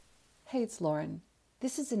Hey, it's Lauren.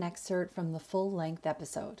 This is an excerpt from the full-length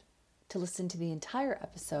episode. To listen to the entire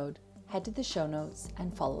episode, head to the show notes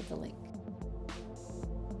and follow the link.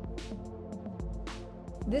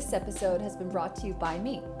 This episode has been brought to you by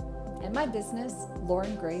me and my business,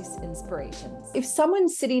 Lauren Grace Inspirations. If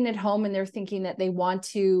someone's sitting at home and they're thinking that they want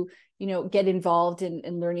to, get involved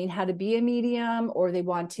in learning how to be a medium, or they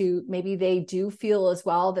want to, maybe they do feel as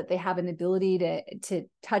well that they have an ability to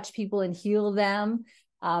touch people and heal them,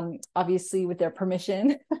 obviously with their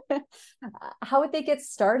permission, how would they get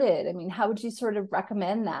started? I mean, how would you sort of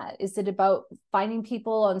recommend that? Is it about finding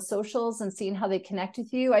people on socials and seeing how they connect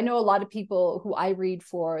with you? I know a lot of people who I read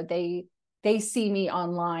for, they see me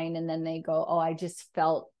online and then they go, oh, I just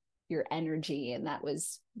felt your energy, and that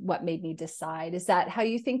was what made me decide. Is that how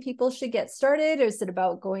you think people should get started, or is it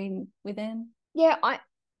about going within? Yeah, I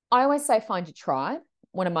always say find your tribe.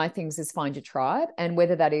 One of my things is find your tribe, and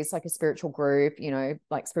whether that is like a spiritual group,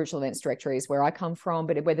 like spiritual events directories where I come from,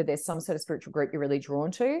 but whether there's some sort of spiritual group you're really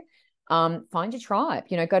drawn to, find your tribe,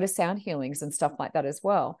 go to sound healings and stuff like that as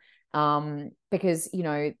well. Because,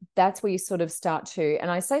 that's where you sort of start to,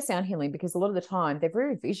 and I say sound healing because a lot of the time they're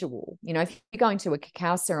very visual. If you're going to a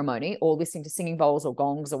cacao ceremony or listening to singing bowls or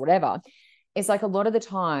gongs or whatever, it's like a lot of the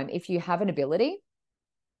time, if you have an ability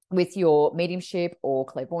with your mediumship or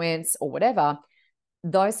clairvoyance or whatever,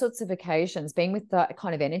 those sorts of occasions, being with that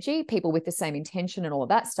kind of energy, people with the same intention and all of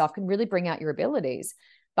that stuff can really bring out your abilities.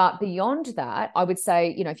 But beyond that, I would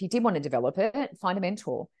say, if you did want to develop it, find a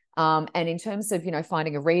mentor. And in terms of,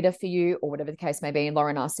 finding a reader for you or whatever the case may be, and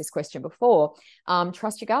Lauren asked this question before,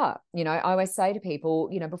 trust your gut. I always say to people,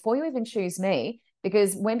 before you even choose me,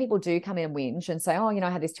 because when people do come in and whinge and say, oh, I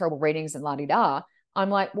had these terrible readings and la-di-da, I'm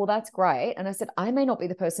like, well, that's great. And I said, I may not be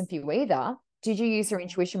the person for you either. Did you use your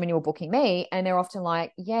intuition when you were booking me? And they're often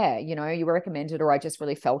like, yeah, you were recommended, or I just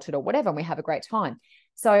really felt it or whatever, and we have a great time.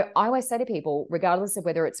 So I always say to people, regardless of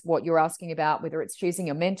whether it's what you're asking about, whether it's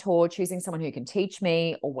choosing a mentor, choosing someone who can teach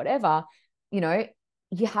me or whatever,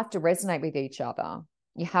 you have to resonate with each other.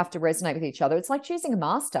 You have to resonate with each other. It's like choosing a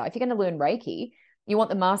master. If you're going to learn Reiki, you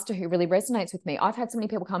want the master who really resonates with me. I've had so many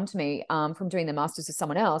people come to me from doing the masters with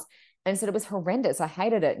someone else and said it was horrendous. I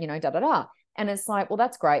hated it, da-da-da. And it's like, well,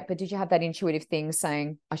 that's great. But did you have that intuitive thing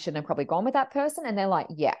saying, I shouldn't have probably gone with that person? And they're like,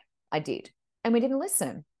 yeah, I did. And we didn't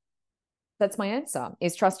listen. That's my answer,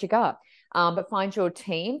 is trust your gut. But find your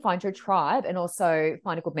team, find your tribe, and also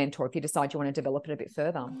find a good mentor if you decide you want to develop it a bit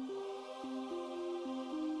further.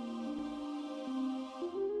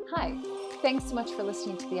 Hi, thanks so much for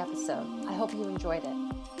listening to the episode. I hope you enjoyed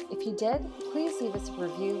it. If you did, please leave us a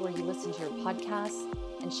review where you listen to your podcast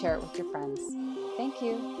and share it with your friends. Thank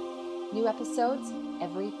you. New episodes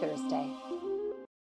every Thursday.